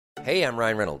Hey, I'm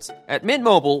Ryan Reynolds. At Mint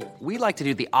Mobile, we like to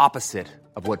do the opposite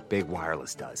of what Big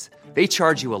Wireless does. They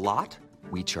charge you a lot,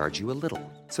 we charge you a little.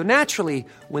 So naturally,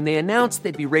 when they announced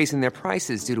they'd be raising their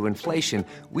prices due to inflation,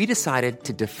 we decided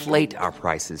to deflate our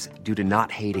prices due to not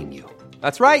hating you.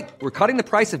 That's right. We're cutting the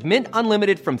price of Mint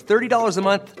Unlimited from $30 a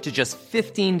month to just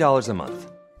 $15 a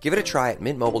month. Give it a try at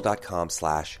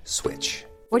mintmobile.com/switch.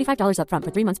 $45 up front for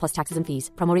 3 months plus taxes and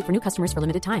fees. Promo rate for new customers for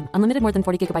limited time. Unlimited more than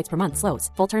 40 gigabytes per month. Slows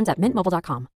full terms at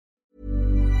mintmobile.com.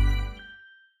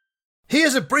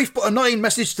 Here's a brief but annoying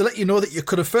message to let you know that you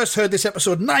could have first heard this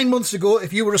episode 9 months ago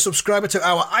if you were a subscriber to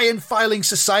our Iron Filing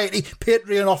Society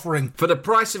Patreon offering. For the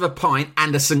price of a pint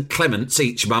and a St. Clement's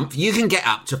each month, you can get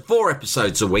up to 4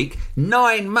 episodes a week,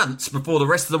 9 months before the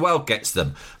rest of the world gets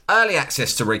them. Early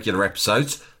access to regular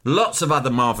episodes, lots of other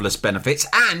marvellous benefits,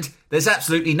 and there's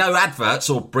absolutely no adverts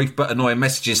or brief but annoying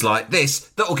messages like this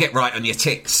that will get right on your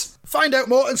ticks. Find out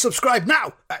more and subscribe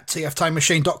now at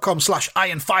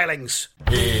tftimemachine.com/ironfilings.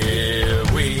 Here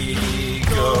we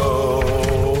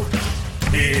go.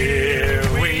 Here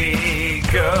we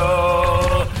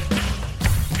go.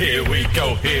 Here we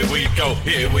go. Here we go.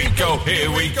 Here we go. Here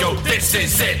we go. This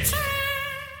is it.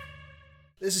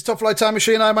 This is Top Flight Time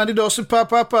Machine. I'm Andy Dawson.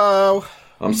 Pow.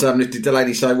 I'm Sam Nifty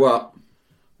Delaney, say what?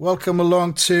 Welcome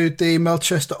along to the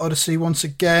Melchester Odyssey once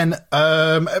again.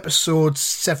 Episode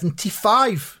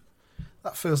 75.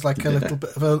 That feels like a little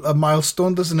bit of a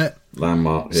milestone, doesn't it?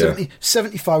 Landmark, yeah.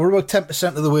 75. We're about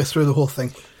 10% of the way through the whole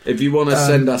thing. If you want to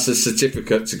send us a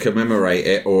certificate to commemorate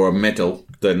it or a medal,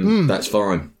 then that's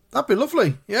fine. That'd be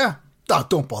lovely, yeah. Oh,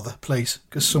 don't bother, please,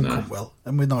 because some come well,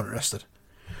 and we're not interested.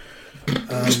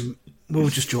 We were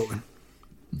just joking.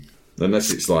 Unless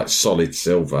it's like solid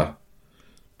silver.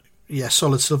 Yeah,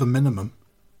 solid silver minimum.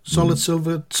 Solid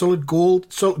silver, solid gold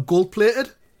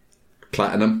plated?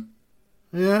 Platinum.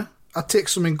 Yeah. I'd take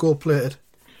something gold-plated.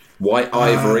 White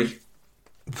ivory.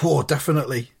 Whoa,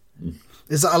 definitely.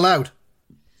 Is that allowed?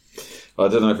 I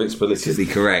don't know if it's politically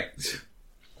correct.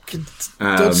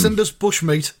 Don't send us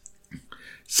bushmeat.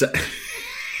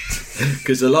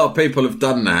 Because a lot of people have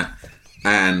done that,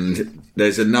 and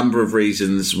there's a number of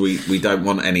reasons we don't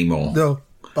want any more. No,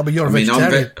 I mean, you're a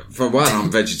vegetarian. For one,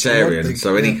 I'm vegetarian,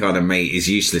 so any kind of meat is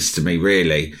useless to me,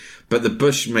 really. But the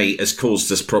bushmeat has caused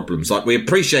us problems. Like, we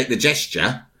appreciate the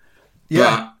gesture...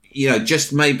 Yeah. But,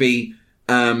 just maybe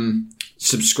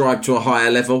subscribe to a higher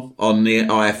level on the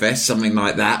IFS, something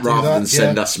like that, rather than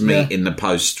send us meat in the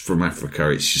post from Africa.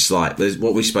 It's just like, what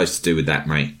are we supposed to do with that,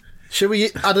 mate? Should we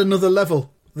add another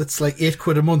level that's like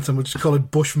 £8 a month and we'll just call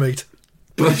it bushmeat?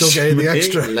 Don't get any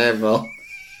extra level.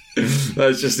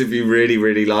 That's just if you really,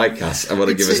 really like us and want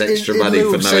to give us extra money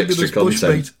for no extra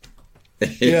content.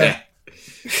 Yeah.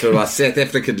 For our South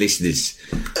African listeners.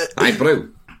 Hey, bro.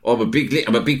 I'm a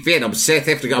big fan. I'm South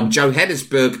Africa. I'm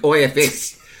Johannesburg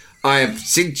IFS. I have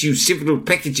sent you several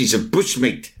packages of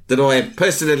bushmeat that I have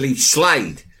personally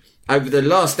slayed over the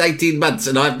last 18 months,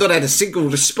 and I have not had a single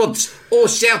response or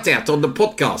shout out on the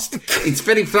podcast. It's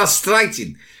very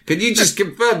frustrating. Can you just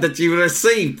confirm that you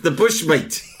received the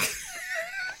bushmeat?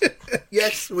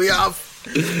 Yes, we have.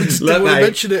 We just didn't want to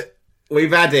mention it.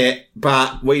 We've had it,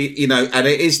 but and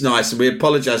it is nice, and we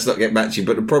apologise for not getting back to you,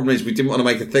 but the problem is we didn't want to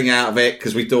make a thing out of it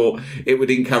because we thought it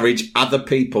would encourage other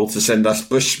people to send us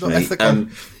bushmeat, and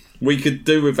we could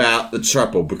do without the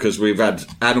trouble because we've had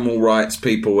animal rights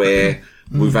people here,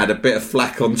 we've had a bit of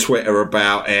flack on Twitter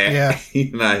about it,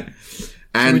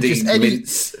 Andy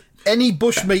Mince. Any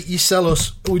bushmeat you sell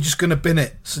us, we're just going to bin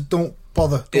it, so don't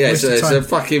bother. It's a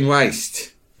fucking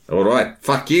waste. All right,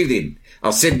 fuck you then.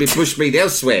 I'll send me bushmeat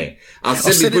elsewhere. I'll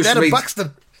send me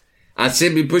bushmeat. I'll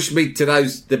send me bushmeat to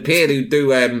the pair who do,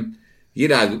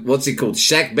 what's it called?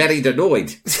 Shaq, married,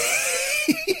 annoyed.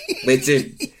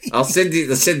 I'll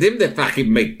send them their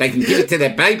fucking meat. They can give it to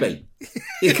their baby.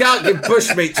 You can't give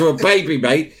bushmeat to a baby,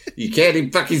 mate. You can in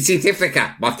fucking South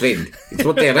Africa, my friend. It's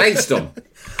what they're raised on.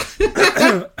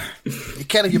 You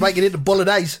can if you make it into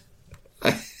bolognese.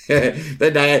 Then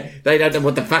they don't know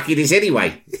what the fuck it is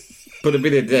anyway. Put a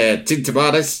bit of tin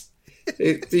tomatoes.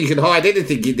 You can hide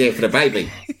anything in there for the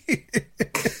baby.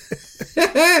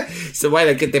 It's the way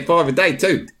they get their 5 a day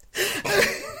too.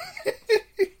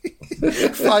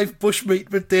 5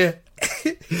 bushmeat per day.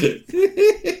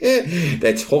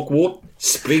 That's hogwort,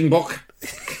 springbok,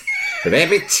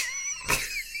 rabbit,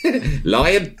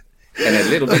 lion, and a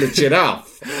little bit of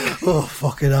giraffe. Oh,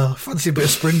 fucking hell. Fancy a bit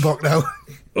of springbok now.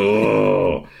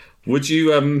 Oh. Would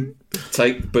you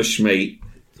take bushmeat?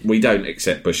 We don't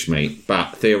accept bushmeat,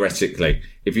 but theoretically,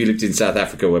 if you lived in South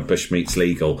Africa where bushmeat's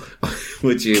legal,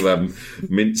 would you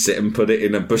mince it and put it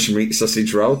in a bushmeat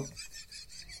sausage roll?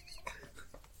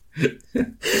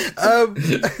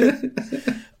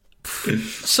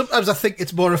 Sometimes I think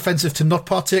it's more offensive to not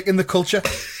partake in the culture.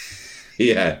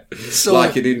 Yeah, so,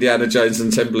 like in Indiana Jones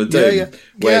and Temple of Doom,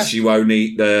 where you won't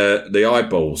eat the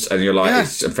eyeballs, and you're like,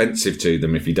 it's offensive to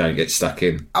them if you don't get stuck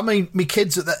in. I mean, me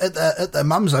kids at their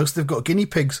mum's house, they've got guinea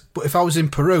pigs, but if I was in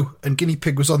Peru and guinea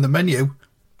pig was on the menu,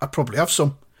 I'd probably have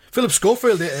some. Philip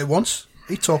Schofield ate it once.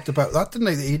 He talked about that,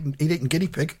 didn't he? He'd eaten guinea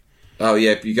pig. Oh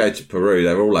yeah, if you go to Peru,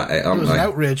 they're all at it, aren't they? It was an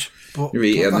outrage. But,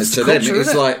 to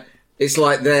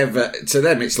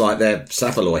them, it's like their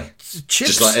saveloy.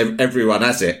 Chips. Just like everyone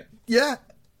has it. Yeah.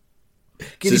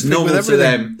 It's as normal to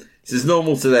them. It's as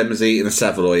normal to them as eating a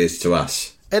saveloy is to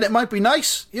us. And it might be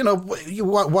nice. You know,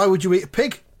 why would you eat a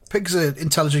pig? Pigs are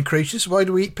intelligent creatures. Why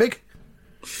do we eat pig?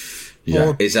 Yeah,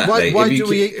 or exactly. Why do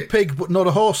we eat a pig but not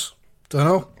a horse? Don't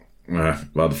know.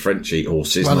 Well, the French eat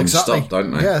horses non-stop,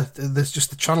 don't they? Yeah, there's just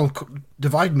the channel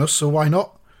dividing us, so why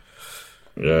not?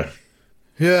 Yeah.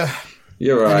 Yeah.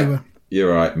 You're right. Anyway.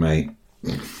 You're right, mate.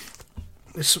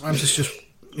 Sometimes it's just,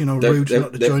 rude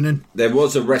not to join in. There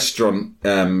was a restaurant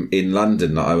in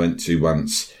London that I went to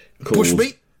once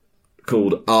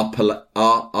called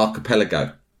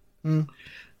Archipelago. Mm.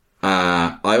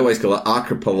 I always call it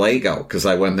Archipelago because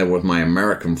I went there with my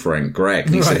American friend Greg,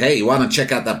 and he said, "Hey, you want to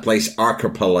check out that place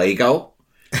Archipelago?"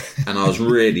 And I was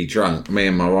really drunk. Me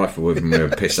and my wife were with him. We were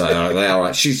pissed out.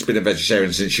 Like, she's been a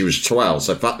vegetarian since she was 12,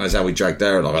 so fuck knows how we dragged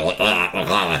her.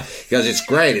 He goes, "It's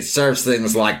great. It serves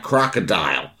things like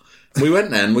crocodile." We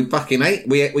went there and we fucking ate.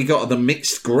 We got the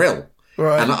mixed grill.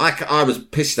 Right. And I was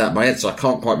pissed out of my head, so I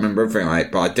can't quite remember everything I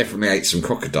ate, but I definitely ate some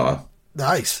crocodile.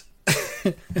 Nice.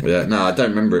 Yeah, no, I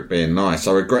don't remember it being nice.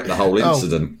 I regret the whole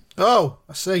incident. Oh,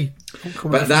 I see.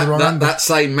 But that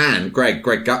same man, Greg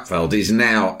Gutfeld, is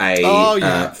now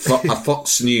a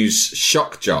Fox News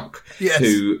shock jock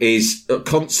who is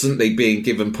constantly being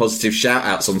given positive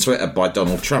shout-outs on Twitter by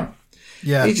Donald Trump.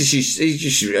 Yeah, he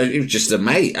was just a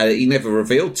mate. He never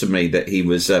revealed to me that he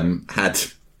was had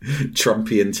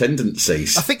Trumpian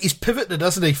tendencies. I think he's pivoted,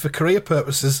 hasn't he, for career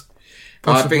purposes?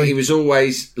 Possibly. I think he was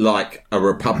always like a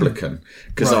Republican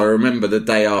because I remember the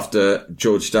day after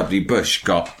George W. Bush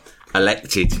got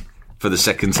elected for the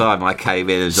second time, I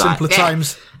came in and was Simpler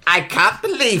times. I can't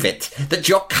believe it that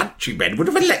your countrymen would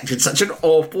have elected such an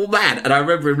awful man. And I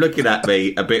remember him looking at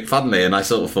me a bit funnily, and I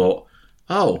sort of thought,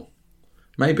 oh,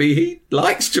 maybe he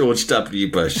likes George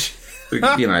W. Bush.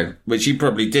 Which he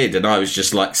probably did, and I was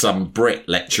just like some Brit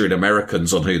lecturing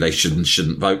Americans on who they should and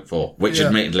shouldn't vote for, which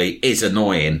admittedly is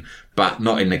annoying, but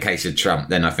not in the case of Trump.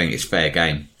 Then I think it's fair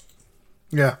game.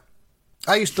 Yeah.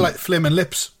 I used to like Flaming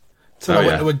Lips till I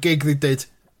went to a gig they did,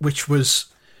 which was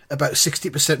about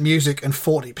 60% music and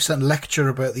 40% lecture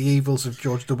about the evils of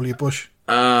George W. Bush.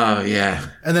 Oh,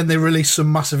 yeah. And then they released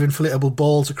some massive inflatable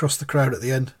balls across the crowd at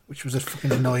the end, which was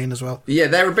fucking annoying as well. Yeah,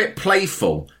 they're a bit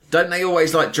playful. Don't they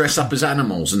always like dress up as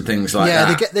animals and things like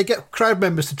that? Yeah, they get crowd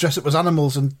members to dress up as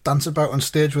animals and dance about on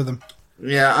stage with them.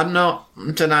 Yeah, I don't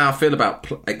know how I feel about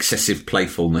excessive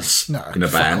playfulness in a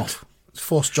band. Off. It's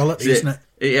forced jollity, isn't it?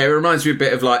 Yeah, it reminds me a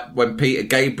bit of like when Peter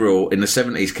Gabriel in the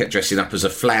 70s kept dressing up as a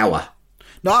flower.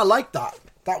 No, I like that.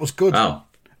 That was good. Oh.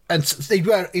 And he'd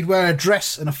wear a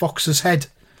dress and a fox's head.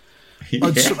 Yeah.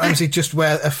 And sometimes he'd just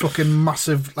wear a fucking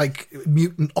massive, like,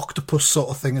 mutant octopus sort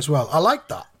of thing as well. I like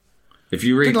that. If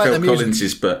you read Phil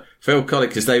Collins's, but Phil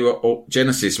Collins, because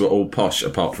Genesis were all posh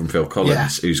apart from Phil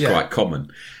Collins, who's quite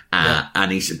common.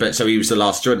 And he was the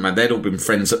last joint man. They'd all been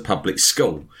friends at public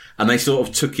school, and they sort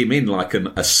of took him in like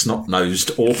a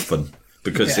snot-nosed orphan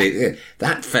because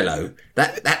that fellow,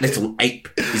 that little ape,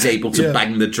 is able to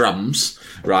bang the drums,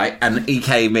 right? And he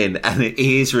came in, and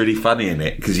he is really funny in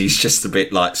it because he's just a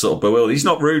bit like sort of bewildered. He's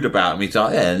not rude about him. He's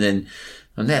like,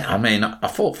 and then, I mean, I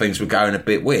thought things were going a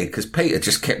bit weird because Peter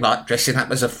just kept like dressing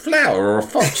up as a flower or a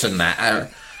fox and that.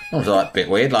 I was like a bit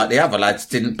weird. Like the other lads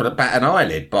didn't bat an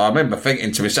eyelid, but I remember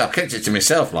thinking to myself, I kept it to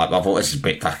myself, like I thought this is a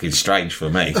bit fucking strange for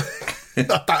me. I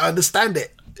don't understand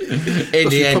it. In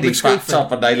the end, he fucked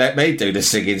up and they let me do the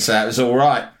singing, so it was all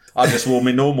right. I just wore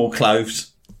my normal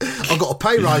clothes. I got a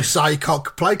pay rise, so you can't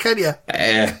complain, can you?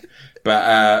 Yeah.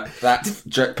 But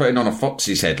that putting on a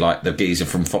foxy's head, like the geezer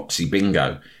from Foxy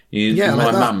Bingo.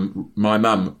 My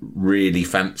mum really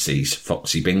fancies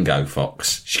Foxy Bingo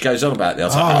Fox. She goes on about it. I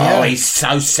was like, he's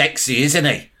so sexy, isn't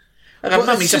he? I go,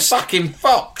 Mum, he's a fucking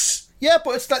fox. Yeah,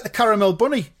 but it's like the caramel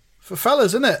bunny for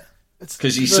fellas, isn't it?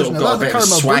 Because he's sort of got a bit of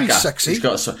swagger. Sexy. He's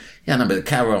got but the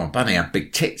caramel bunny had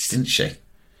big tits, didn't she?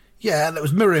 Yeah, and it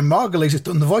was Miriam Margolyes who's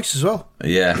done the voice as well.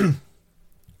 Yeah.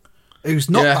 Who's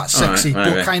not that sexy,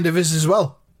 but kind of is as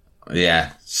well.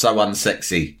 Yeah, so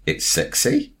unsexy, it's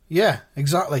sexy. Yeah,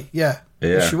 exactly. Yeah.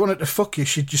 If she wanted to fuck you,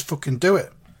 she'd just fucking do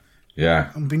it.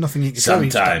 Yeah. There'll be nothing you can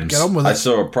Sometimes. Get on with it. I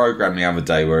saw a program the other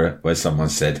day where someone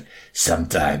said,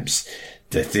 sometimes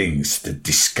the things that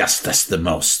disgust us the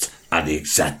most are the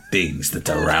exact things that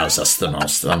arouse us the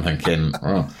most. I'm thinking,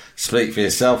 oh, speak for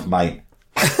yourself, mate.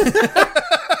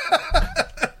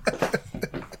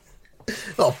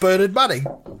 Oh, Bernard Manning.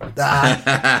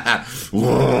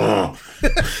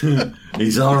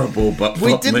 He's horrible, but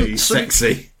fuck me, he's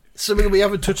sexy. Something we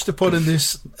haven't touched upon in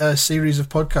this series of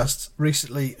podcasts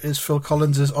recently is Phil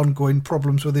Collins' ongoing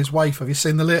problems with his wife. Have you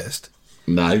seen the latest?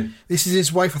 No. This is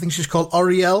his wife. I think she's called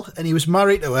Oriel, and he was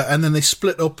married to her, and then they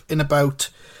split up in about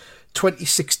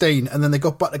 2016, and then they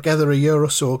got back together a year or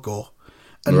so ago.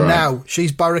 And now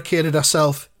she's barricaded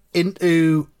herself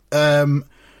into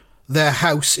their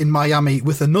house in Miami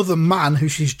with another man who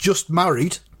she's just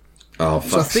married. Oh,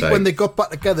 so I think when they got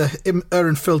back together, her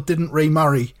and Phil didn't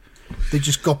remarry. They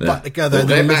just got back together. Well,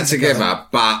 they're back together,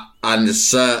 but under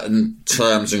certain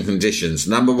terms and conditions.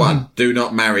 Number one, do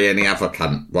not marry any other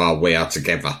cunt while we are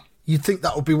together. You'd think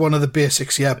that would be one of the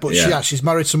basics, yeah. But she's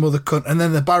married some other cunt, and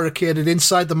then they're barricaded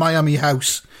inside the Miami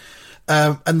house,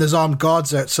 and there's armed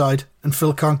guards outside, and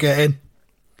Phil can't get in.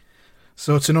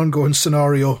 So it's an ongoing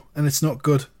scenario, and it's not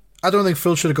good. I don't think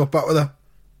Phil should have got back with her.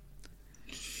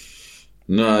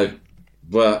 No,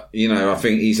 but, I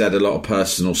think he's had a lot of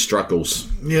personal struggles.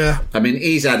 Yeah. I mean,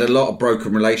 he's had a lot of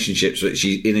broken relationships, which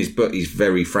in his book he's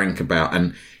very frank about,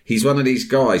 and he's one of these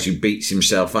guys who beats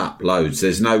himself up loads.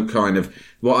 There's no kind of...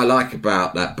 What I like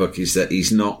about that book is that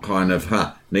he's not kind of,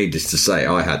 needless to say,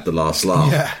 I had the last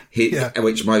laugh. Yeah.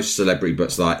 Which most celebrity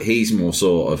books like. He's more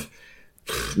sort of...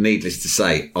 Needless to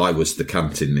say, I was the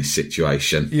cunt in this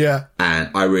situation. Yeah. And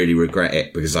I really regret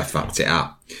it because I fucked it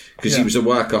up. Because he was a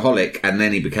workaholic and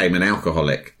then he became an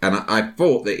alcoholic. And I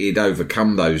thought that he'd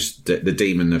overcome the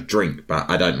demon of drink, but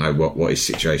I don't know what his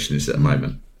situation is at the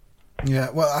moment. Yeah,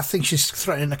 well, I think she's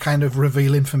threatening to kind of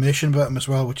reveal information about him as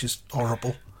well, which is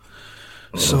horrible.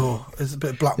 So there's a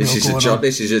bit of blackmail going on.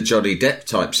 This is a Johnny Depp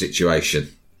type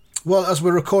situation. Well, as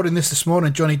we're recording this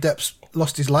morning, Johnny Depp's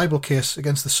lost his libel case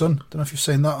against the Sun. Don't know if you've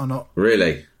seen that or not.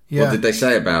 Really? Yeah. What did they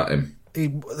say about him?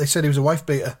 They said he was a wife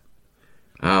beater.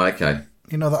 Oh, okay.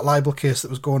 You know that libel case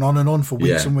that was going on and on for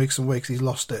weeks and weeks and weeks? He's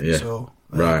lost it. Yeah. So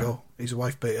there you go. He's a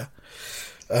wife beater.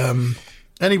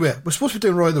 Anyway, we're supposed to be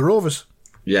doing Roy of the Rovers.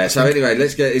 Yeah, so anyway,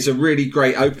 let's get... It's a really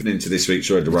great opening to this week's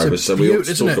Roy of the Rovers, so we ought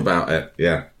to talk about it.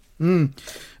 Yeah.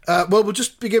 Well, we'll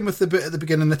just begin with the bit at the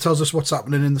beginning that tells us what's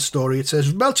happening in the story. It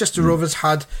says, Melchester Rovers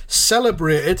had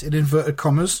celebrated, in inverted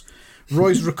commas,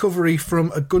 Roy's recovery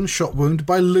from a gunshot wound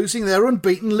by losing their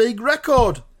unbeaten league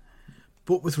record.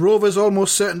 But with Rovers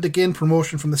almost certain to gain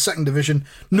promotion from the second division,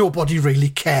 nobody really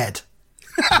cared.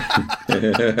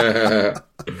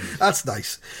 That's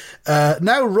nice.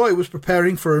 Now Roy was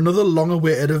preparing for another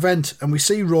long-awaited event, and we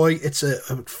see Roy, it's a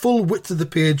full width of the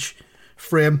page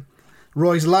frame.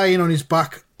 Roy's lying on his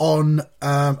back on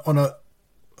a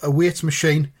weights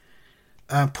machine,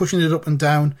 pushing it up and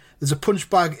down. There's a punch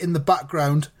bag in the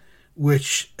background,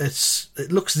 which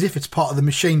it looks as if it's part of the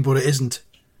machine, but it isn't.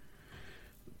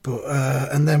 But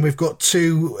and then we've got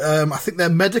two, I think they're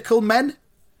medical men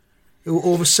who are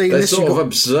overseeing this. They're sort of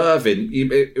observing.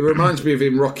 It reminds me of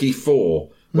in Rocky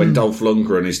IV when Dolph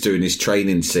Lundgren is doing his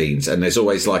training scenes, and there's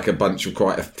always like a bunch of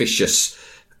quite officious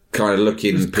kind of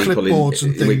looking with people with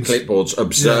clipboards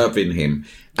observing him.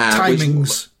 Timings.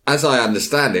 Which, as I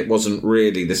understand it, wasn't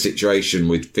really the situation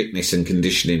with fitness and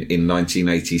conditioning in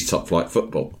 1980s top flight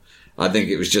football. I think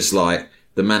it was just like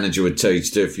the manager would tell you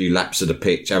to do a few laps of the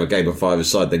pitch, have a game of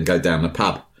five-a-side, then go down the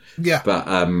pub. Yeah. But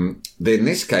in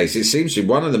this case, it seems to be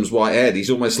one of them's white-haired. He's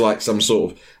almost like some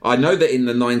sort of... I know that in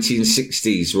the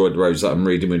 1960s, Roy Rose that I'm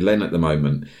reading with Len at the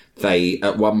moment, they,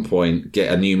 at one point,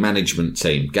 get a new management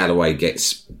team. Galloway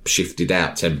gets shifted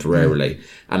out temporarily,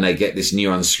 and they get this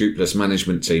new unscrupulous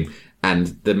management team.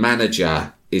 And the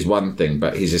manager is one thing,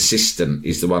 but his assistant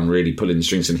is the one really pulling the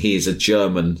strings, and he is a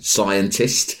German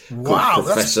scientist called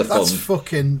Professor von... That's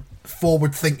fucking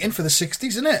forward thinking for the 60s,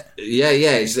 isn't it? Yeah.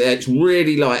 It's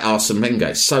really like Arsene Wenger.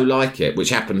 It's so like it, which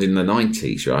happened in the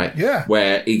 90s, right? Yeah.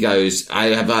 Where he goes, I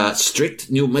have a strict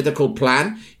new medical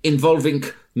plan involving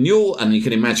new... And you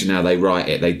can imagine how they write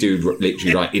it. They do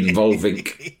literally write involving...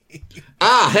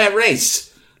 Herr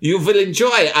Reis, you will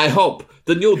enjoy, I hope,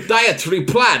 the new dietary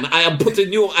plan I am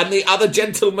putting you and the other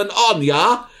gentleman on,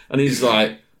 yeah? And he's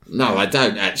like, no, I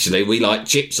don't, actually. We like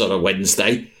chips on a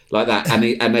Wednesday. Like that.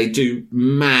 And they do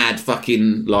mad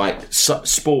fucking, like,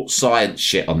 sports science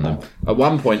shit on them. At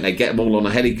one point, they get them all on a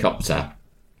helicopter,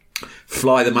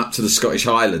 fly them up to the Scottish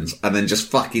Highlands and then just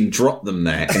fucking drop them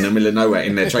there in the middle of nowhere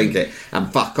in their train kit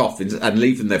and fuck off and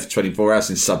leave them there for 24 hours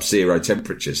in sub-zero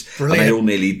temperatures. Brilliant.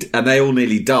 And they all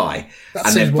nearly die. That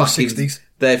and seems then more fucking 60s.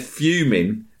 They're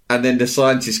fuming. And then the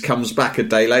scientist comes back a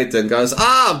day later and goes,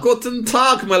 guten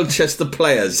Tag, Manchester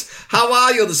players. How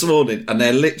are you this morning? And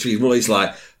they're literally always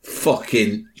like,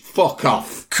 fucking fuck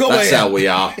off. That's how we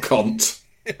are, cunt.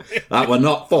 That were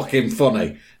not fucking funny.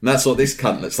 And that's what this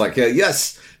cunt looks like.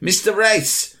 Yes, Mr.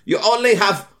 Race, you only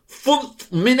have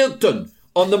 5 minutes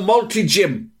on the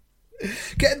multi-gym.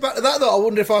 Getting back to that, though, I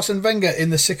wonder if Arsene Wenger in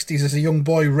the 60s as a young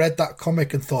boy read that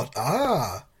comic and thought,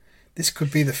 this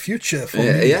could be the future for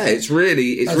me. Yeah, it's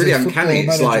really uncanny.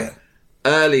 It's like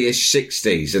early-ish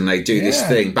 60s and they do this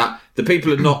thing. But the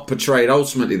people are not portrayed,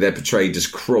 ultimately they're portrayed as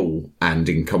cruel and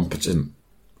incompetent.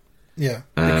 Yeah,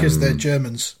 because they're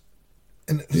Germans.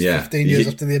 And 15 years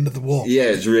after the end of the war. Yeah,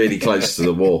 it's really close to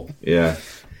the war. Yeah.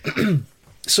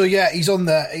 So, yeah, he's on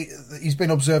there. He's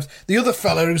been observed. The other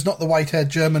fella, who's not the white-haired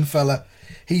German fella,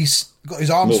 he's got his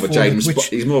arms folded.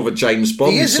 He's more of a James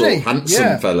Bond sort of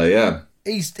handsome fella, yeah.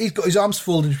 He's got his arms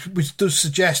folded, which does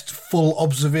suggest full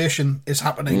observation is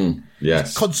happening. Yes.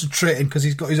 He's concentrating because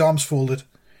he's got his arms folded.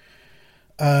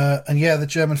 The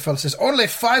German fella says, only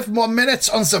 5 more minutes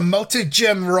on the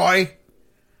multi-gym, Roy.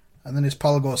 And then his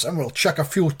pal goes, and we'll check a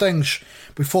few things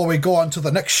before we go on to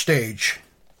the next stage.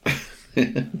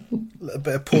 A little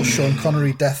bit of post Sean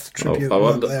Connery death tribute. I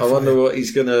wonder what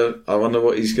he's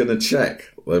gonna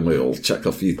check. Then we'll check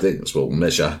a few things. We'll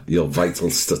measure your vital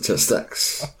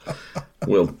statistics.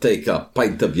 We'll take a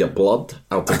pint of your blood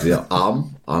out of your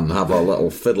arm and have a little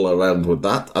fiddle around with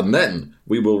that, and then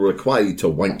we will require you to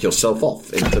wank yourself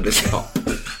off into this cup.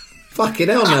 Fucking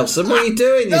hell, Nelson! What are you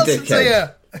doing, you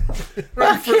dickhead?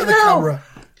 Right in front of the camera.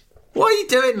 Why are you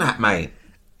doing that, mate?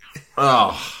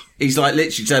 Oh, he's like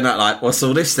literally turned out like, what's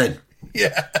all this then?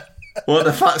 Yeah. What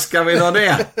the fuck's going on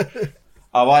here?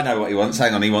 Oh, I know what he wants.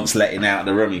 Hang on, he wants letting out of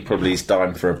the room. He probably is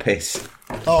dying for a piss.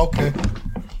 Oh, okay.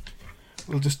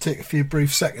 We'll just take a few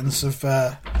brief seconds of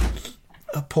a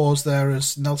pause there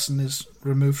as Nelson is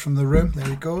removed from the room. There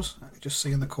he goes. I can just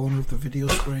see in the corner of the video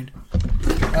screen.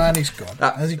 And he's gone.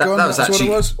 Has he gone? That's what it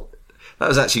was? That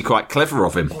was actually quite clever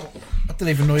of him. I didn't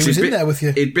even know he was in there with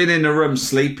you. He'd been in the room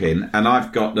sleeping, and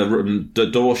I've got the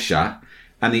door shut,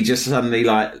 and he just suddenly,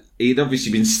 he'd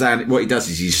obviously been standing. What he does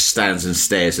is he just stands and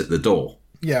stares at the door.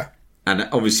 Yeah. And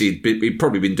obviously he'd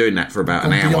probably been doing that for about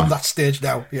an hour. Beyond that stage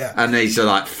now, yeah. And he's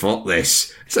like, fuck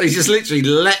this. So he just literally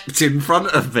leapt in front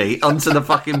of me onto the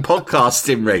fucking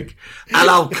podcasting rig.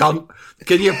 Hello, cunt.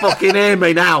 Can you fucking hear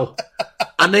me now?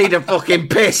 I need a fucking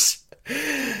piss.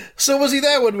 So was he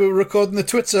there when we were recording the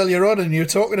twits earlier on and you were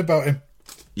talking about him?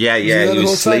 Yeah, he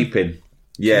was sleeping.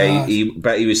 Yeah,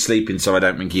 but he was sleeping, so I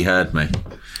don't think he heard me.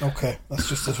 Okay, that's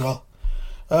just as well.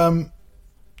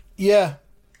 Yeah,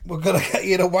 we're going to get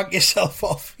you to wank yourself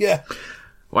off, yeah.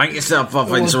 Wank yourself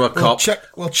off into a cup.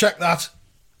 We'll check that.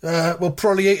 We'll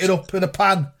probably eat it up in a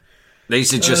pan.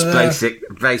 These are just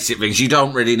basic things. You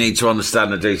don't really need to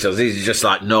understand the details. These are just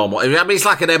like normal. I mean, it's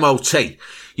like an MOT.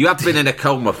 You have been in a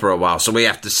coma for a while, so we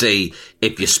have to see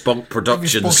if your spunk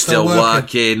production's still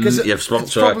working. Your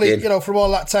spunk's probably, working. from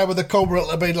all that time with the coma,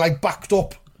 it'll have been backed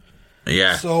up.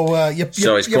 Yeah. So your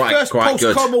first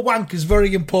post-coma wank is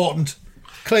very important.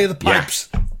 Clear the pipes.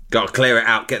 Yeah. Got to clear it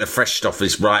out. Get the fresh stuff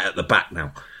is right at the back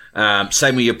now.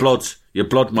 Same with your blood. Your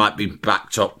blood might be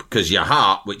backed up because your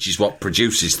heart, which is what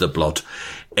produces the blood,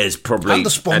 is probably... And the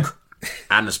spunk.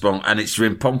 And the spunk. And it's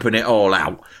been pumping it all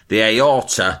out. The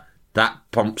aorta, that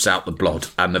pumps out the blood.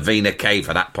 And the vena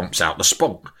cava, that pumps out the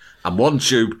spunk. And one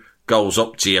tube goes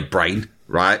up to your brain,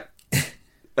 right?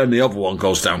 And the other one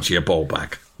goes down to your ball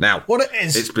bag. Now, what it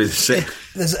is, it's been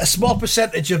there's a small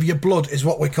percentage of your blood is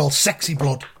what we call sexy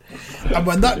blood. And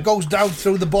when that goes down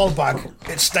through the ball bag,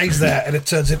 it stays there and it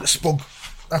turns into spunk.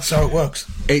 That's how it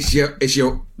works. You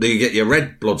get your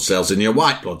red blood cells and your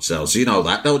white blood cells. You know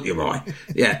that, don't you, Roy?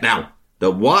 Yeah. Now,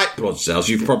 the white blood cells,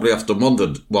 you've probably often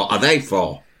wondered, what are they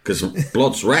for? Because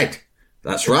blood's red.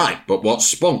 That's right. But what's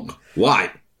spunk?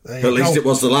 White. At least it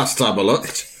was the last time I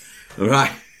looked.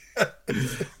 Right.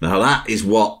 Now, that is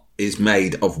what is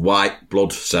made of white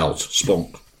blood cells.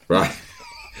 Spunk. Right.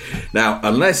 Now,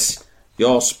 unless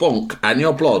your spunk and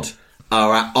your blood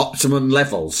are at optimum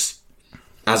levels,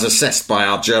 as assessed by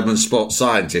our German sports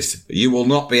scientists, you will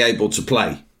not be able to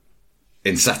play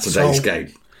in Saturday's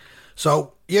game.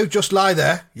 So you just lie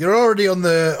there. You're already on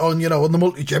the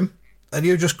multi-gym, and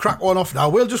you just crack one off now.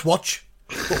 We'll just watch,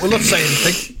 but we'll not say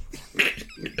anything.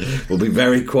 We'll be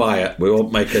very quiet. We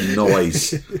won't make a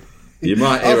noise. You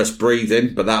might hear us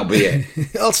breathing, but that'll be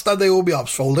it. I'll stand there with my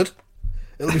arms folded.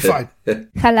 It'll be fine.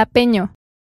 Jalapeño.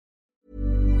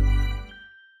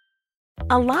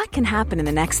 A lot can happen in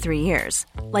the next 3 years.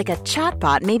 Like a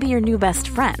chatbot may be your new best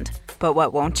friend. But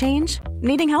what won't change?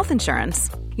 Needing health insurance.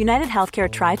 United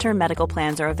Healthcare Tri-Term Medical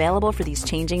Plans are available for these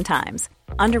changing times.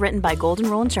 Underwritten by Golden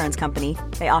Rule Insurance Company,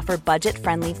 they offer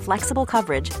budget-friendly, flexible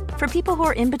coverage for people who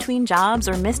are in between jobs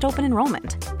or missed open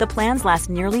enrollment. The plans last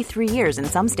nearly 3 years in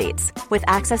some states, with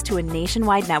access to a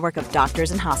nationwide network of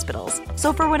doctors and hospitals.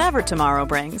 So for whatever tomorrow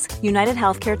brings, United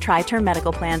Healthcare Tri-Term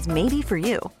Medical Plans may be for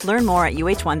you. Learn more at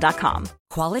uh1.com.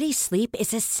 Quality sleep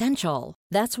is essential.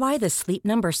 That's why the Sleep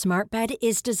Number Smart Bed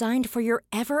is designed for your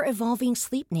ever-evolving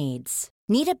sleep needs.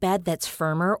 Need a bed that's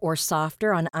firmer or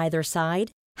softer on either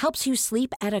side? Helps you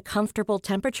sleep at a comfortable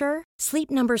temperature?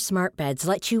 Sleep Number Smart Beds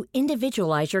let you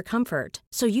individualize your comfort,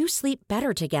 so you sleep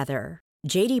better together.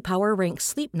 J.D. Power ranks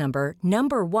Sleep Number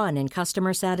number 1 in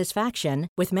customer satisfaction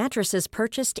with mattresses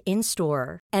purchased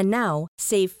in-store. And now,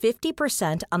 save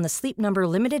 50% on the Sleep Number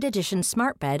Limited Edition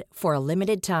Smart Bed for a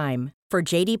limited time. For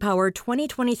J.D. Power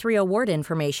 2023 award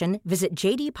information, visit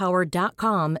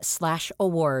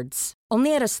jdpower.com/awards.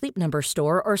 Only at a Sleep Number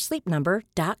store or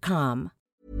sleepnumber.com.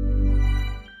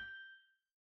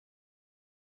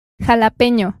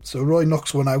 Jalapeño. So Roy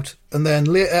knocks one out, and then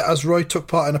later, as Roy took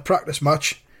part in a practice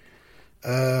match,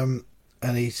 and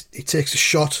he takes a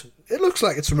shot. It looks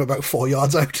like it's from about 4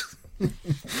 yards out,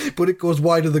 but it goes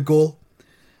wide of the goal.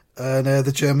 And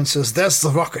the German says, "There's the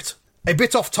rocket. A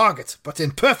bit off target, but in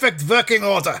perfect working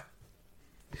order."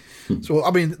 So,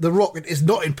 I mean, the rocket is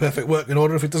not in perfect working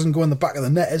order if it doesn't go in the back of the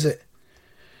net, is it?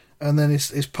 And then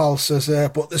his pal says,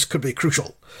 "But this could be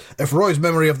crucial. If Roy's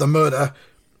memory of the murder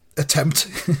attempt,"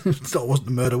 it wasn't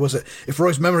a murder, was it? "If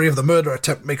Roy's memory of the murder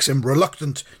attempt makes him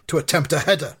reluctant to attempt a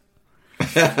header."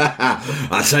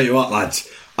 I tell you what, lads,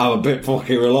 I'm a bit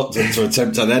fucking reluctant to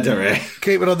attempt an header here.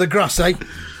 Keep it on the grass, eh?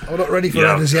 I'm not ready for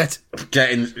headers yet.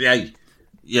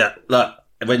 Yeah, look,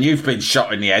 when you've been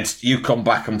shot in the head, you come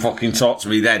back and fucking talk to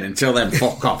me then. Until then,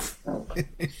 fuck off.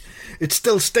 It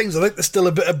still stings. I think there's still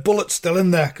a bit of bullet still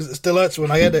in there because it still hurts when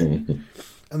I hit it.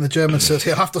 And the German says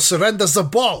he'll have to surrender the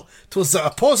ball to the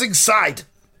opposing side.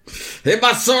 He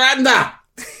must surrender!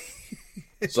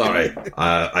 Sorry,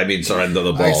 I mean surrender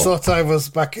the ball. I thought I was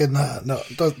back in... no,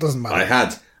 doesn't matter. I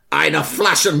had eine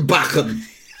Flaschenbacken.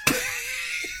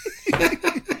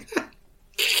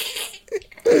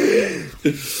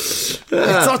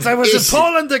 I thought I was in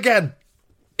Poland again.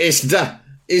 Is the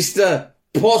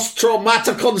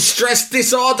post-traumatic stress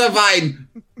disorder wine.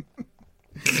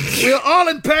 We are all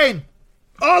in pain.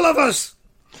 All of us.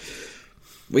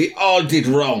 We all did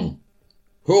wrong.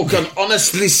 Who can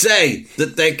honestly say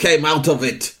that they came out of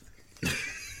it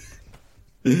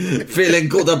feeling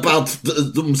good about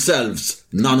themselves?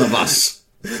 None of us.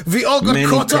 We all got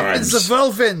caught up in the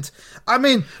whirlwind. I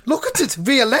mean, look at it.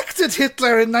 We elected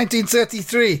Hitler in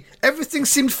 1933. Everything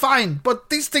seemed fine, but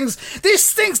these things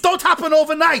don't happen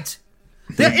overnight.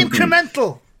 They're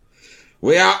incremental.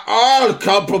 We are all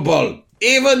culpable.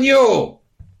 Even you.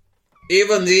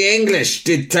 Even the English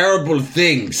did terrible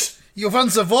things. You won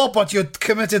the war, but you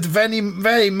committed very,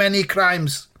 very many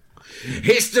crimes.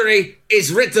 History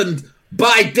is written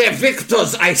by the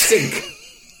victors, I think.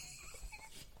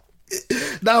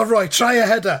 Now, Roy, try a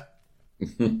header.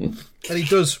 And he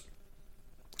does.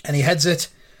 And he heads it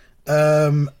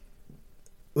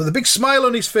with a big smile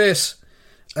on his face.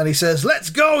 And he says, "Let's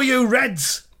go, you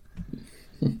Reds."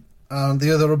 And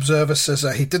the other observer says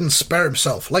he didn't spare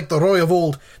himself. Like the Roy of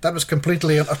old, that was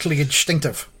completely and utterly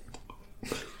instinctive.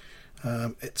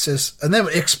 It says, and then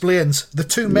it explains the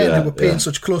two men who were paying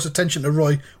such close attention to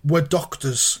Roy were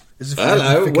doctors.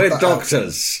 Hello, we're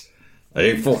doctors. Are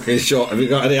you fucking sure? Have you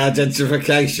got any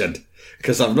identification?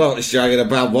 Because I've noticed you're hanging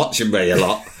about watching me a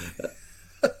lot.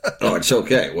 Oh, it's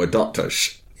okay, we're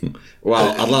doctors.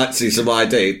 Well, I'd like to see some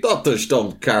ID. Doctors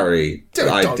don't carry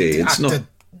ID. It's not.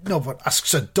 No one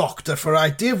asks a doctor for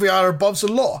ID. We are above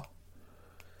the law.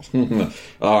 All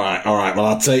right. Well,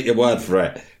 I'll take your word for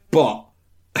it. But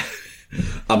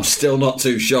I'm still not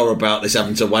too sure about this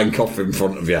having to wank off in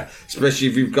front of you, especially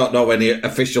if you've got any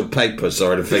official papers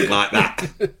or anything like that.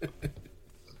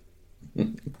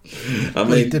 I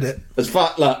mean, did it. As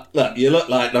far look, you look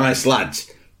like nice lads,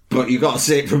 but you got to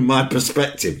see it from my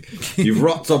perspective. You've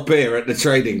rocked up here at the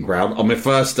training ground on my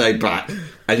first day back,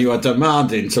 and you are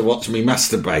demanding to watch me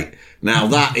masturbate. Now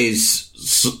that is,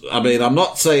 I mean, I'm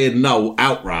not saying no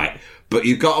outright, but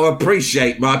you've got to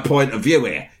appreciate my point of view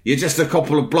here. You're just a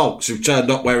couple of blokes who've turned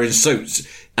up wearing suits,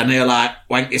 and they're like,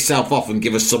 wank yourself off and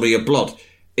give us some of your blood.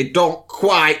 It don't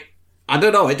quite, I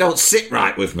don't know, it don't sit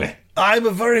right with me. I'm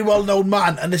a very well-known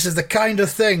man, and this is the kind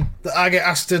of thing that I get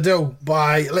asked to do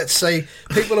by, let's say,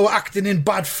 people who are acting in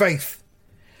bad faith.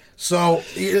 So,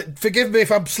 forgive me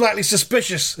if I'm slightly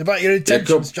suspicious about your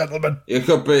intentions, gentlemen. You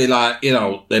could be like,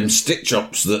 them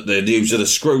stitch-ups that they're using the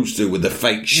screws to with the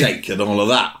fake shake and all of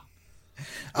that.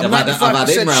 I've had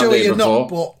him round here before.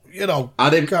 But, I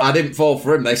didn't fall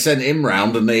for him. They sent him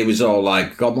round and he was all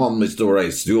like, come on, Mr.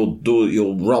 Race, you'll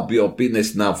rob your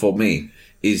penis now for me.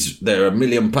 Is there £1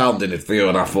 million in it for you?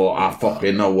 And I thought, I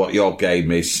fucking know what your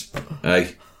game is.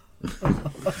 Hey.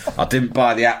 I didn't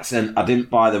buy the accent, I didn't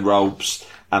buy the robes,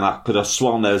 and I could have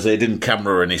sworn there was a hidden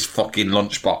camera in his fucking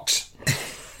lunchbox.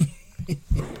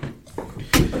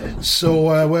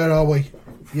 So, where are we?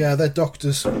 Yeah, they're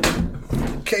doctors.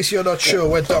 In case you're not sure,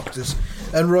 we're doctors.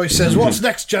 And Roy says, what's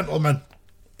next, gentlemen?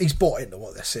 He's bought into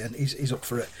what they're saying. He's up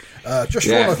for it. Just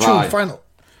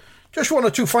one or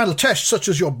two final tests, such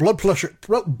as your blood pressure,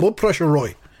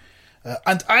 Roy.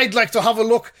 And I'd like to have a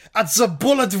look at the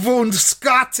bullet wound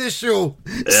scar tissue.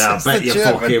 Yeah, I bet you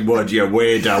fucking would, you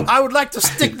weirdo. I would like to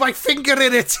stick my finger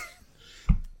in it.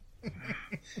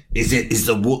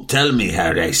 Tell me,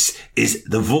 Harris, is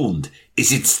the wound,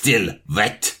 is it still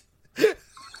wet?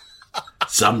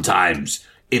 Sometimes,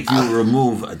 if you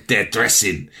remove the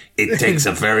dressing, it takes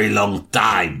a very long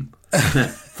time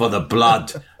for the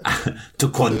blood to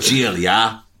congeal,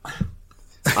 yeah?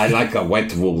 I like a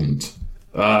wet wound.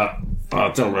 I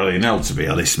don't really know, to be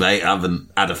honest, mate. I haven't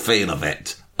had a feel of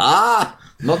it. Not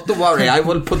to worry. I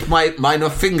will put my minor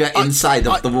finger inside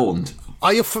of the wound.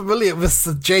 Are you familiar with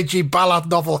the J.G. Ballard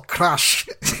novel Crash?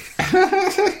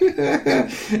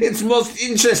 It's most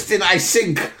interesting, I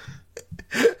think.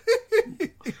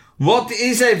 What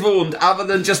is a wound other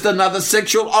than just another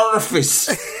sexual orifice?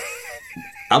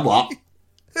 And what?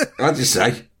 What'd you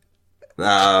say?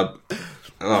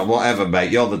 Whatever,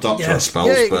 mate. You're the doctor, I suppose.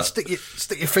 Yeah, you can stick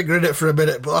your finger in it for a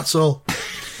minute, but that's all.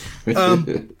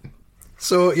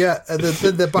 So, yeah,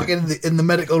 they're back in the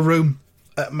medical room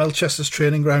at Melchester's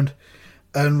training ground.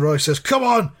 And Roy says, come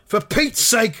on, for Pete's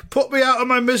sake, put me out of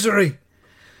my misery.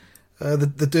 They're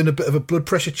doing a bit of a blood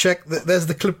pressure check. There's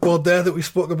the clipboard there that we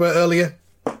spoke about earlier.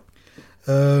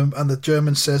 And the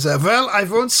German says, well, I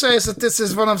won't say that this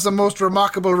is one of the most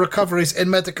remarkable recoveries in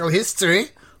medical history. ...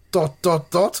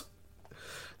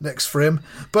 Next frame.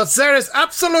 But there is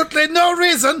absolutely no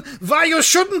reason why you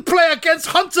shouldn't play against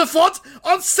Hunterfoot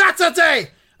on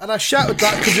Saturday. And I shouted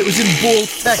that because it was in bold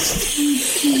text.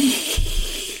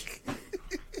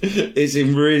 It's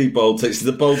in really bold text. It's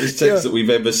the boldest text that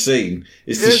we've ever seen.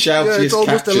 It's the shoutiest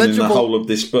caption in the whole of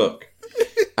this book.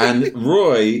 And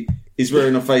Roy is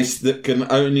wearing a face that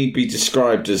can only be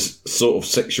described as sort of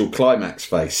sexual climax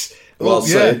face. While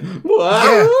saying,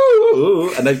 wow.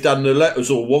 Yeah. And they've done the letters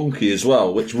all wonky as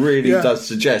well, which really does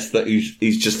suggest that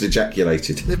he's just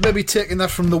ejaculated. They've maybe taken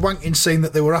that from the wanking scene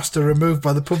that they were asked to remove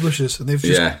by the publishers, and they've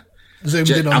just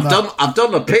zoomed in on that. I've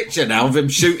done a picture now of him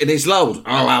shooting his load. Oh,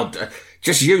 I'll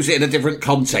just use it in a different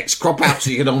context. Crop out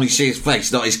so you can only see his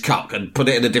face, not his cock, and put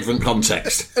it in a different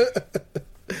context.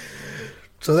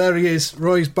 So there he is.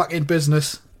 Roy's back in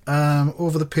business.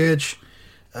 Over the page.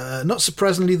 Not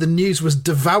surprisingly, the news was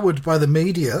devoured by the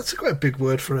media. That's quite a big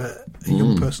word for a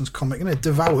young person's comic, isn't it?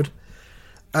 Devoured.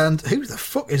 And who the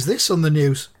fuck is this on the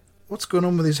news? What's going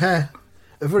on with his hair?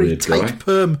 A very weird tight guy.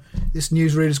 Perm this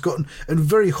newsreader's gotten, and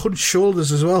very hunched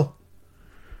shoulders as well.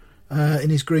 In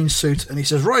his green suit. And he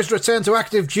says, Roy's return to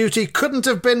active duty couldn't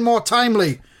have been more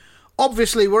timely.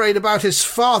 Obviously worried about his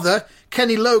father,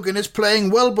 Kenny Logan is playing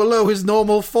well below his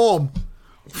normal form.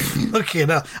 Fucking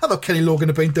hell. I thought Kenny Logan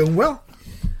had been doing well.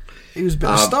 He was a bit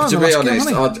of a star. To be honest,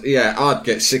 I'd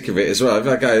get sick of it as well. If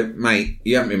I go, mate,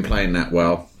 you haven't been playing that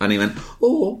well. And he went,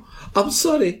 oh, I'm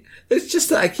sorry. It's just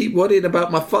that I keep worrying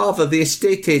about my father, the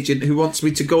estate agent, who wants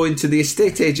me to go into the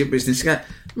estate agent business.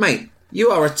 Mate, you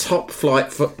are a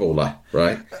top-flight footballer,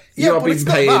 right? You are being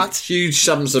paid huge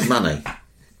sums of money.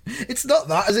 It's not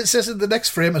that, as it says in the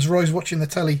next frame, as Roy's watching the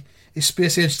telly, his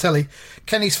space-age telly.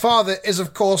 Kenny's father is,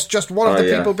 of course, just one of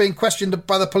the people being questioned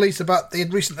by the police about the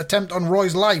recent attempt on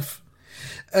Roy's life.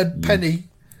 And Penny,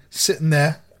 sitting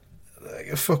there, like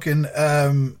a fucking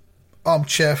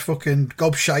armchair fucking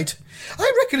gobshite.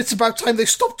 I reckon it's about time they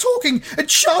stop talking and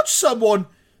charge someone.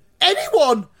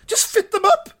 Anyone. Just fit them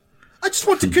up. I just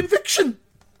want a conviction.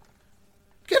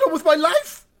 Get on with my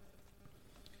life.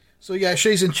 So yeah,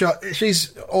 she's in charge.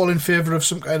 She's all in favour of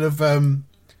some kind of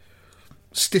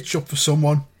stitch up for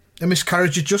someone. A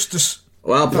miscarriage of justice.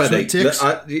 Well, Penny,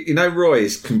 Roy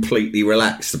is completely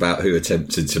relaxed about who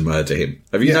attempted to murder him.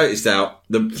 Have you noticed out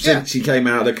since he came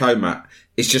out of the coma?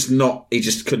 It's just not. He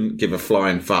just couldn't give a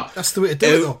flying fuck. That's the way to do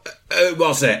it, though. Who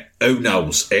was it? Who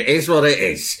knows? It is what it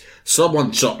is.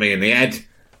 Someone shot me in the head,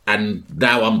 and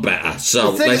now I'm better. So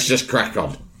let's just crack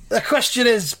on. The question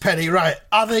is, Penny, right,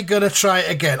 are they going to try it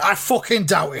again? I fucking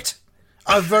doubt it.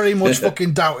 I very much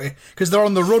fucking doubt it, because they're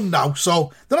on the run now,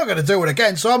 so they're not going to do it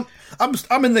again. So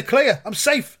I'm in the clear. I'm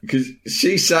safe. Because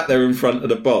she sat there in front of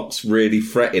the box, really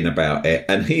fretting about it,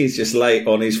 and he's just lay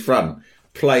on his front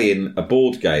playing a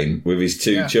board game with his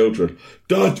two children.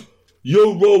 Dad,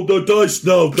 you roll the dice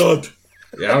now, Dad.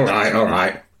 Yeah, all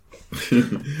right.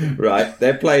 Right,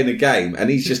 they're playing a game, and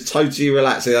he's just totally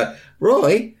relaxed. He's like,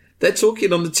 Roy, they're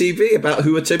talking on the TV about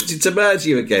who attempted to murder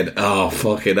you again. Oh,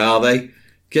 fucking are they?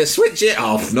 Switch it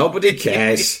off. Nobody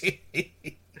cares.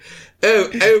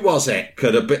 Who was it?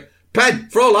 Could have been... Pen,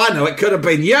 for all I know, it could have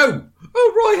been you.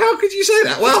 Oh, Roy, how could you say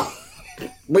that? Well,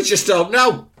 we just don't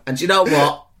know. And you know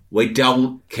what? We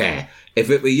don't care. If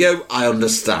it were you, I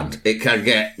understand. It can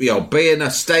get, being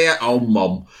a stay-at-home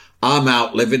mum, I'm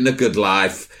out living the good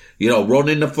life,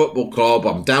 running the football club,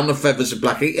 I'm down the feathers of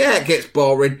Blackie. Yeah, it gets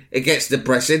boring. It gets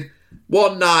depressing.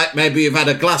 One night, maybe you've had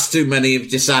a glass too many, you've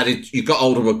decided you've got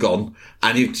hold of a gun,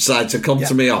 and you've decided to come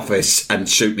to my office and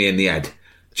shoot me in the head.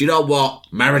 Do you know what?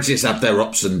 Marriages have their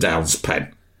ups and downs,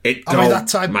 Pen. It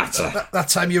don't matter. That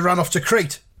time you ran off to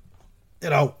Crete.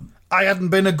 I hadn't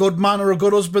been a good man or a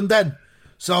good husband then.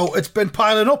 So it's been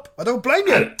piling up. I don't blame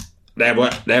you.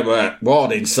 There were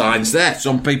warning signs there.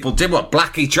 Some people did what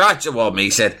Blackie tried to warn me. He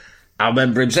said, I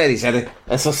remember him saying,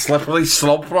 it's a slippery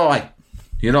slope, Roy.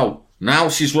 Now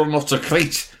she's run off to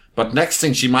Crete, but next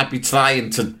thing she might be trying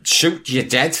to shoot you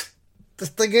dead. The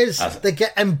thing is, they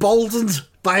get emboldened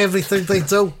by everything they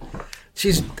do.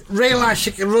 She's realised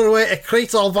she can run away to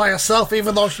Crete all by herself,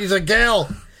 even though she's a girl.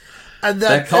 And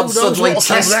they're constantly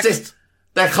testing.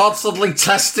 They're constantly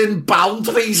testing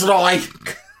boundaries, Roy.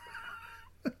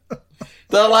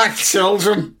 They're like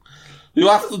children. You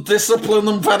have to discipline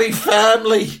them very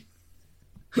firmly.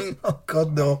 Oh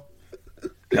God, no.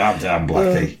 Calm down,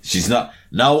 Blackie. She's not...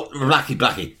 No,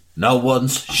 Blackie. No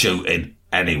one's shooting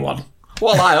anyone.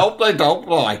 Well, I hope they don't,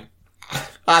 Roy.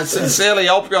 I sincerely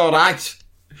hope you're right.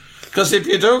 Because if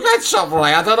you do get shot,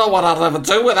 Roy, I don't know what I'd ever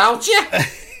do without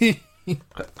you.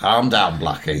 Calm down,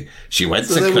 Blackie. She went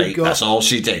to Crete. That's all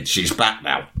she did. She's back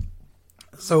now.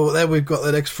 So there we've got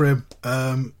the next frame.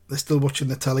 They're still watching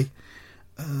the telly.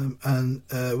 And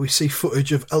we see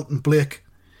footage of Elton Blake.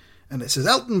 And it says,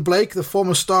 Elton Blake, the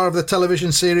former star of the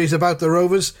television series About the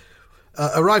Rovers,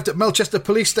 arrived at Melchester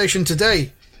Police Station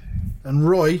today. And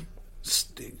Roy,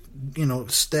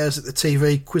 stares at the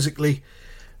TV quizzically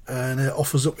and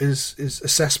offers up his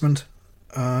assessment.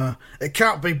 It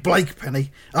can't be Blake,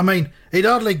 Penny. I mean, he'd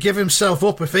hardly give himself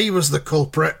up if he was the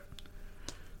culprit.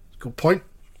 Good point.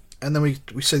 And then we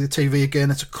see the TV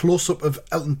again. It's a close-up of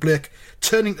Elton Blake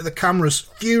turning to the cameras,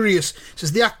 furious. It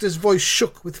says the actor's voice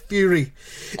shook with fury.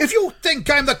 If you think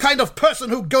I'm the kind of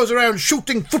person who goes around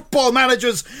shooting football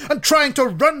managers and trying to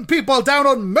run people down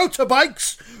on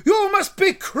motorbikes, you must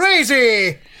be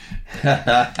crazy.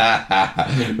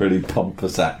 Really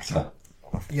pompous actor.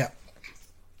 Yeah.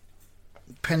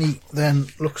 Penny then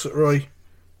looks at Roy.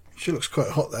 She looks quite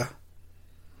hot there.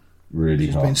 Really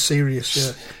hot. She's been serious,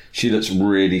 yeah. She looks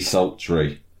really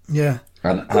sultry. Yeah.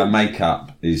 And her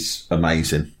makeup is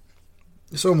amazing.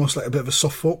 It's almost like a bit of a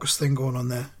soft focus thing going on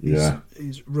there. Yeah.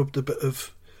 He's rubbed a bit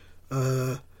of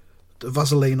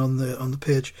Vaseline on the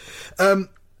page. Who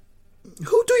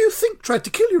do you think tried to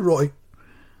kill you, Roy?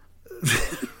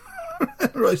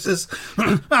 Roy says,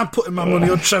 I'm putting my money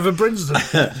on Trevor Brinsden.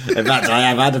 In fact, I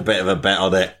have had a bit of a bet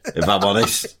on it, if I'm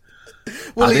honest.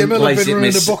 William Miller been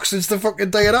running the box since the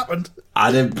fucking day it happened.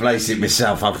 I didn't place it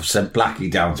myself. I've sent Blackie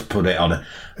down to put it on it.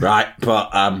 Right, but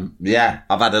yeah,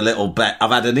 I've had a little bet. I've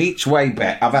had an each way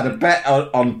bet. I've had a bet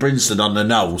on Brinsden on the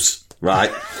nose,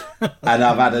 right? And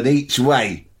I've had an each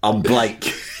way on Blake.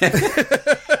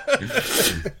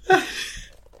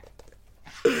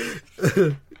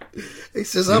 He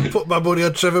says, I'll put my money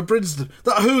on Trevor Brinsden.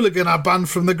 That hooligan I banned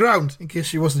from the ground, in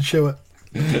case you wasn't sure.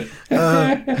 I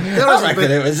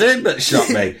reckon it was him that shot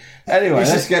me. Anyway,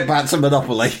 let's get back to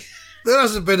Monopoly. There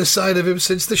hasn't been a sign of him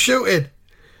since the shooting.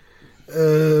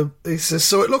 He says,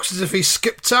 so it looks as if he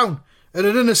skipped town, and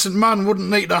an innocent man wouldn't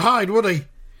need to hide, would he?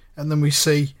 And then we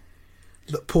see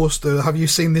that poster, have you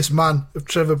seen this man, of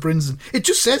Trevor Brinsden? It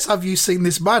just says, have you seen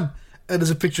this man? And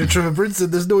there's a picture of Trevor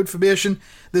Brinsden. There's no information.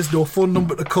 There's no phone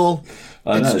number to call.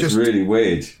 I know, it's really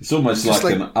weird. It's almost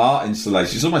like an art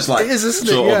installation. It's almost like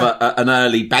sort of an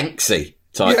early Banksy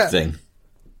type thing.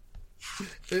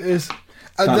 It is.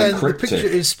 And then the picture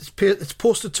it's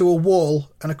posted to a wall,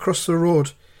 and across the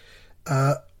road,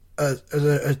 a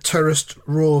terraced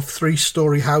row of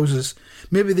 3-storey houses.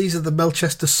 Maybe these are the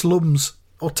Melchester slums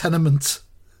or tenements.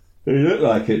 They look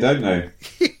like it, don't they?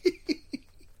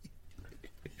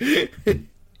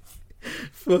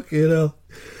 Fucking hell.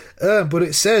 But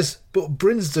it says, but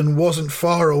Brinsden wasn't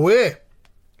far away.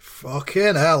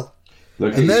 Fucking hell.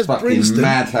 Look at his fucking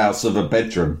madhouse of a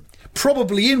bedroom.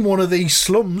 Probably in one of these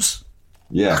slums.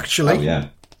 Yeah. Actually. Oh, yeah.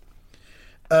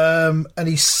 And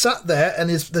he's sat there, and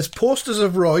there's posters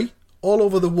of Roy all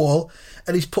over the wall,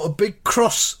 and he's put a big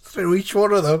cross through each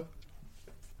one of them.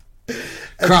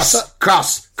 Cross.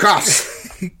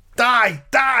 Die.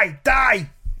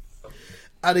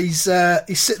 And he's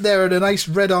sitting there in a nice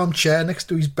red armchair next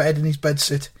to his bed in his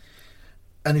bedsit,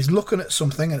 and he's looking at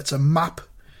something, and it's a map,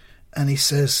 and he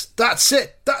says, "That's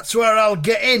it. That's where I'll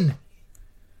get in."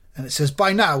 And it says,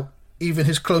 by now, even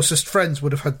his closest friends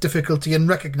would have had difficulty in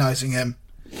recognising him.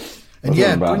 And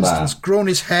yeah, Brinsden's grown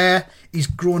his hair. He's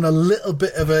grown a little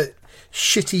bit of a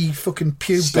shitty fucking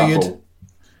pube beard.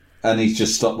 And he's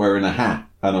just stopped wearing a hat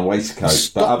and a waistcoat.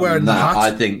 Stopped but other wearing than the that, hat.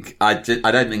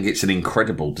 I don't think it's an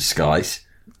incredible disguise.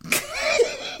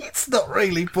 It's not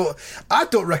really, but I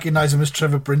don't recognise him as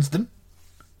Trevor Brinsden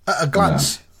at a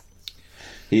glance. No.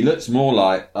 He looks more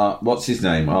like what's his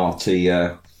name, R.T.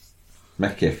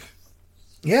 Mekif.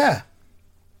 Yeah,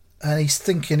 and he's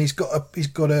thinking he's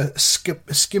got a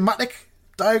schematic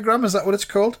diagram. Is that what it's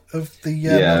called of the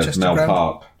Melchester Mel ground?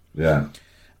 Park. Yeah.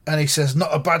 And he says,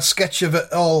 not a bad sketch of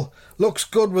it all. Looks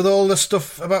good with all the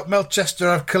stuff about Melchester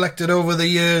I've collected over the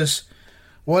years.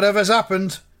 Whatever's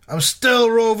happened, I'm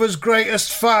still Rover's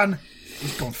greatest fan.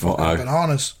 He's gone fucking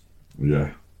bananas.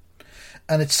 Yeah.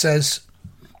 And it says,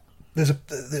 there's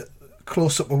the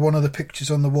close-up of one of the pictures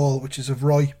on the wall, which is of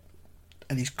Roy.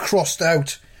 And he's crossed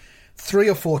out 3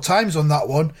 or 4 times on that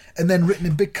one, and then written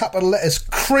in big capital letters,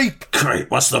 creep.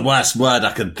 Creep. What's the worst word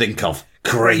I can think of?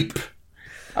 Creep.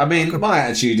 I mean, my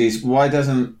attitude is, why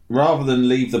doesn't, rather than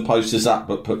leave the posters up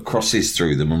but put crosses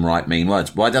through them and write mean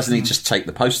words, why doesn't he just take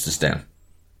the posters down?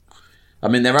 I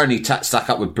mean, they're only stuck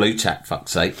up with blue tack,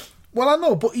 fuck's sake. Well, I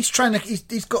know, but he's trying to,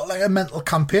 he's got like a mental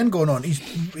campaign going on. He's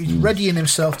readying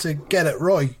himself to get at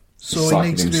Roy. So he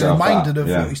needs to be reminded of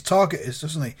what his target is,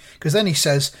 doesn't he? Because then he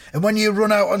says, and when you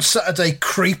run out on Saturday,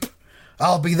 creep,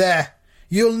 I'll be there.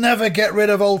 You'll never get rid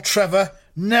of old Trevor.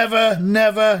 Never,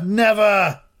 never,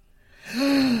 never.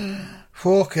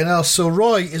 Fucking hell. So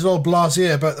Roy is all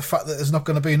blasé about the fact that there's not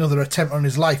going to be another attempt on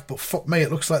his life, but fuck me,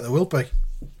 it looks like there will be.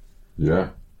 Yeah.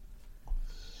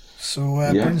 So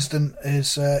Brinsden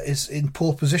is in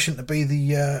pole position to be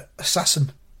the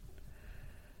assassin.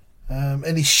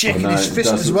 And he's shaking his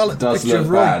fist as well at the picture of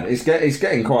Roy. Bad. It's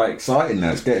getting quite exciting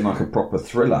now. It's getting like a proper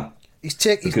thriller.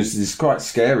 Because it's quite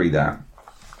scary now.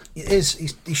 It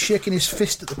is. He's shaking his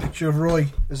fist at the picture of Roy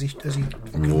as he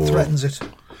threatens it.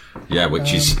 Yeah,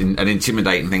 which is an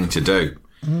intimidating thing to do.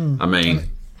 I mean,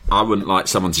 I wouldn't like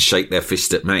someone to shake their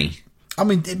fist at me. I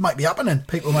mean, it might be happening.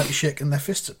 People might be shaking their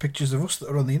fists at pictures of us that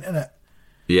are on the internet.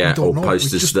 Yeah, or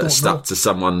posters that are stuck to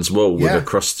someone's wall with a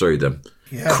cross through them.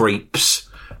 Yeah. Creeps.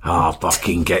 I'll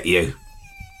fucking get you.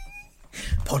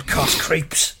 Podcast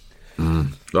creeps.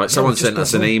 Like someone sent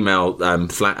us an email,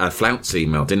 a Flounce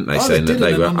email, didn't they, saying that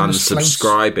they were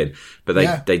unsubscribing,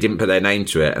 but they didn't put their name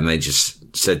to it, and they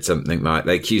just said something like,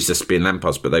 they accused us of being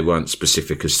Lampards, but they weren't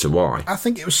specific as to why. I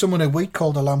think it was someone who we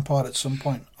called a Lampard at some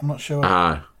point. I'm not sure.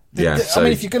 I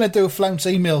mean, if you're going to do a Flounce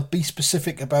email, be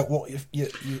specific about what your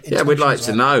yeah, we'd like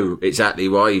to know exactly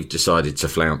why you've decided to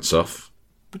flounce off.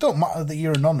 It don't matter that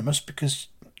you're anonymous, because,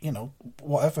 you know,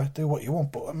 whatever, do what you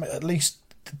want, but I mean, at least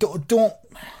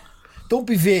don't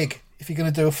be vague if you're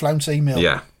going to do a Flounce email.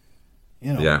 Yeah.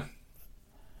 You know. Yeah.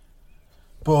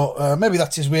 But maybe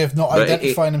that's his way of not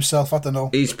identifying himself. I don't know.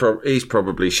 He's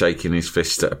probably shaking his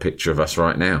fist at a picture of us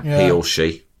right now. He or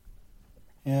she.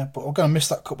 Yeah, but we're going to miss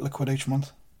that couple of quid each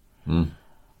month.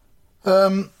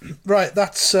 Right,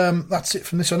 that's it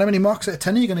from this one. How many marks out of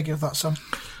 10 are you going to give that, Sam?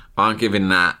 I'm giving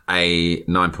that a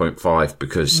 9.5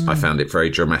 because I found it very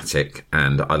dramatic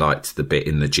and I liked the bit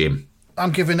in the gym.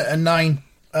 I'm giving it a 9.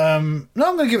 No, I'm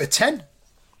going to give it a 10.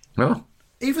 Oh.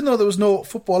 Even though there was no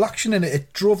football action in it,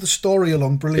 it drove the story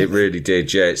along brilliantly. It really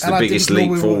did, yeah. It's the biggest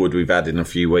leap forward we've had in a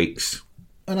few weeks.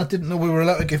 And I didn't know we were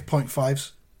allowed to give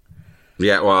 0.5s.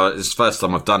 Yeah, well, it's the first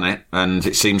time I've done it, and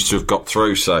it seems to have got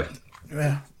through, so...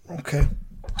 Yeah, okay.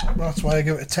 Well, that's why I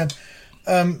give it a 10.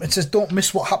 It says, don't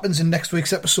miss what happens in next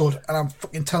week's episode. And I'm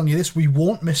fucking telling you this, we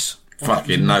won't miss.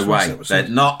 Fucking no way. There's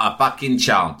not a fucking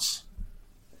chance.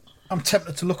 I'm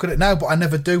tempted to look at it now, but I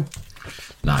never do.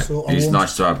 No, so it's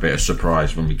nice to have a bit of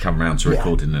surprise when we come round to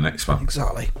recording the next one.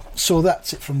 Exactly. So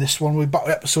that's it from this one. We'll be back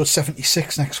with episode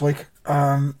 76 next week.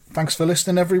 Thanks for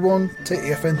listening, everyone. Take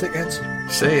your FN tickets.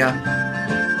 See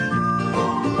ya.